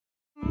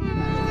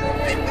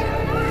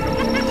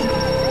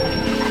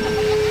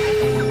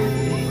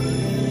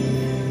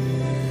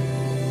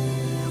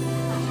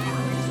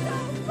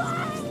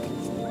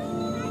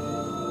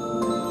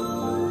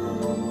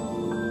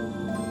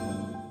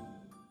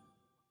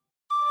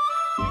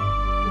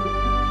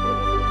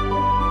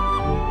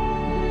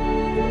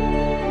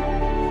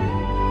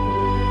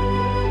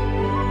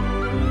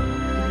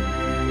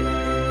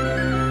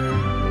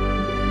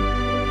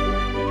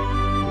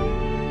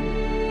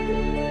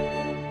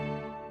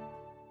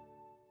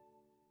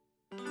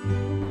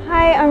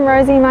I'm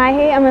Rosie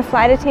Mahi. I'm a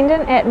flight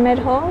attendant at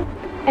Mid-Hall,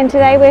 and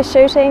today we're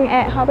shooting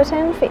at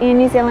Hobbiton for Air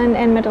New Zealand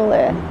and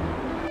Middle-earth.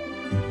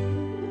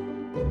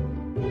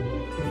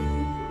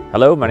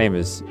 Hello, my name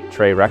is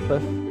Trey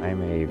Ratcliff.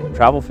 I'm a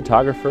travel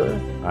photographer.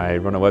 I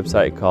run a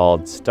website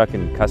called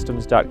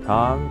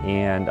stuckincustoms.com,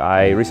 and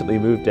I recently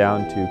moved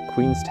down to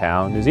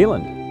Queenstown, New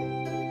Zealand.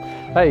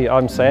 Hey,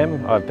 I'm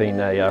Sam. I've been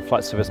a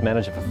flight service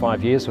manager for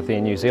 5 years with Air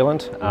New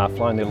Zealand,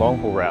 flying their long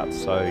haul routes.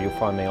 So you'll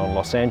find me on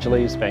Los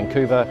Angeles,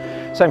 Vancouver,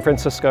 San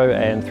Francisco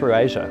and through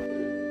Asia.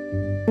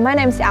 My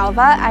name's Alva.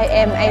 I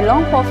am a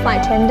long haul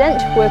flight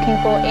attendant working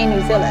for Air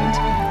New Zealand.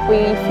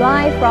 We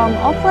fly from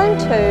Auckland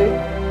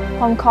to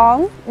Hong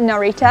Kong,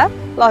 Narita,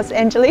 Los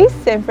Angeles,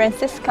 San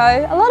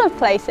Francisco, a lot of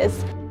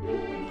places.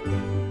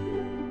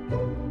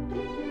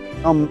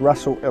 I'm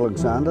Russell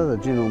Alexander, the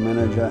General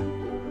Manager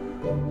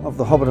of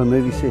the Hobbiton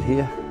movie set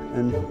here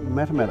in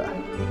Matamata.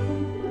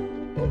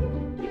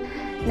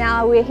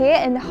 Now we're here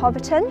in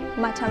Hobbiton,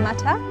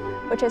 Matamata,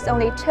 which is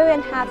only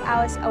 2.5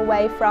 hours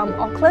away from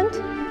Auckland.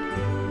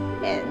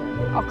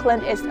 And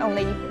Auckland is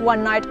only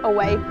one night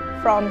away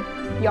from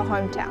your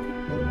hometown.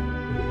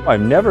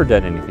 I've never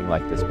done anything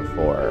like this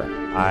before.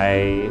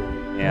 I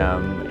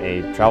am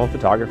a travel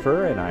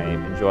photographer and I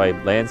enjoy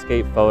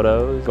landscape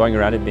photos, going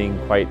around and being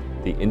quite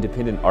the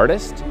independent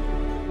artist.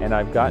 And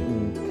I've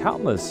gotten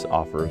countless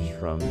offers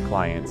from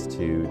clients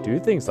to do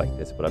things like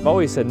this, but I've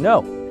always said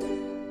no.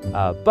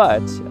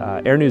 But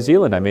Air New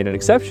Zealand, I made an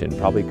exception,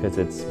 probably because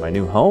it's my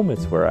new home.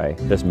 It's where I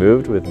just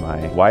moved with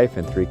my wife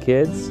and 3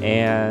 kids.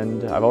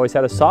 And I've always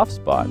had a soft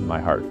spot in my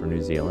heart for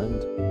New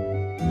Zealand.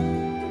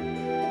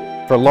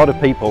 For a lot of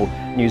people,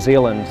 New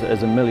Zealand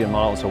is a million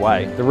miles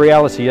away. The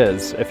reality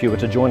is, if you were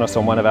to join us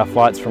on one of our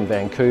flights from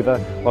Vancouver,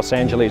 Los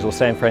Angeles or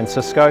San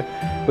Francisco,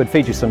 we'd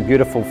feed you some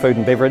beautiful food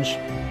and beverage,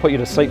 put you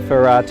to sleep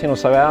for 10 or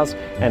so hours,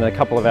 and a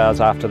couple of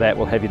hours after that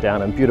we'll have you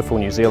down in beautiful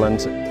New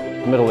Zealand.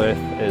 Middle-earth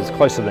is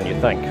closer than you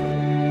think.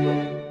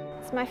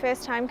 It's my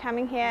first time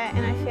coming here,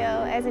 and I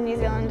feel as a New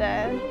Zealander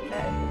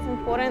that it's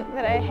important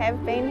that I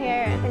have been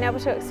here and been able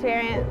to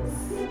experience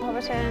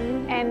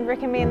Hobbiton and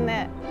recommend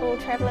that all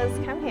travellers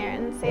come here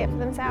and see it for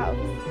themselves.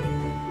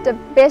 The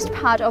best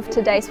part of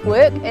today's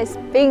work is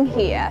being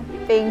here,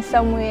 being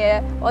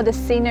somewhere, all the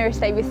sceneries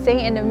that we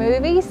see in the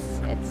movies.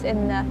 It's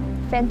in the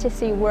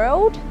fantasy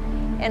world,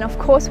 and of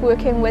course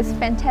working with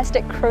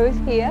fantastic crews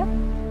here.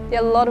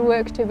 There's a lot of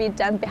work to be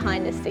done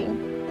behind the scene.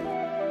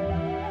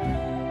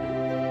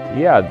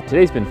 Yeah,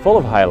 today's been full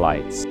of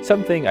highlights.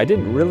 Something I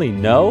didn't really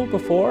know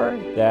before,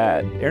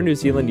 that Air New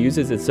Zealand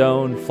uses its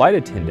own flight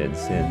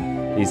attendants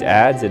in these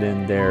ads and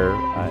in their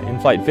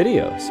in-flight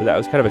videos. So that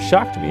was kind of a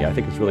shock to me. I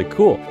think it's really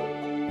cool.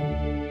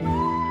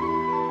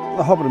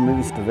 The Hobbiton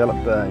movies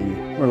developed a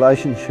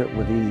relationship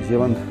with Air New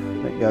Zealand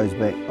that goes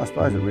back, I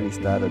suppose it really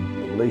started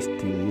at least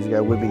 10 years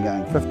ago. We've been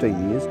going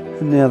 15 years.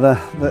 And now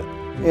the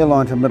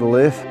airline to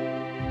Middle-earth,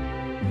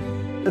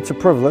 it's a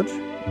privilege,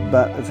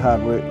 but it's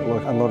hard work.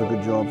 Like a lot of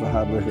good jobs are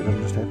hard work, it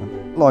doesn't just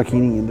happen. Like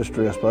any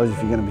industry, I suppose, if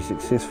you're going to be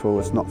successful,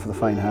 it's not for the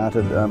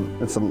faint-hearted.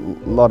 It's a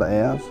lot of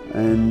hours,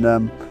 and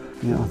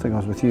you know, I think I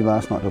was with you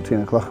last night till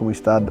 10 o'clock and we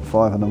started at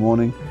 5 in the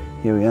morning.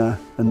 Here we are,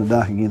 in the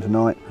dark again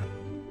tonight.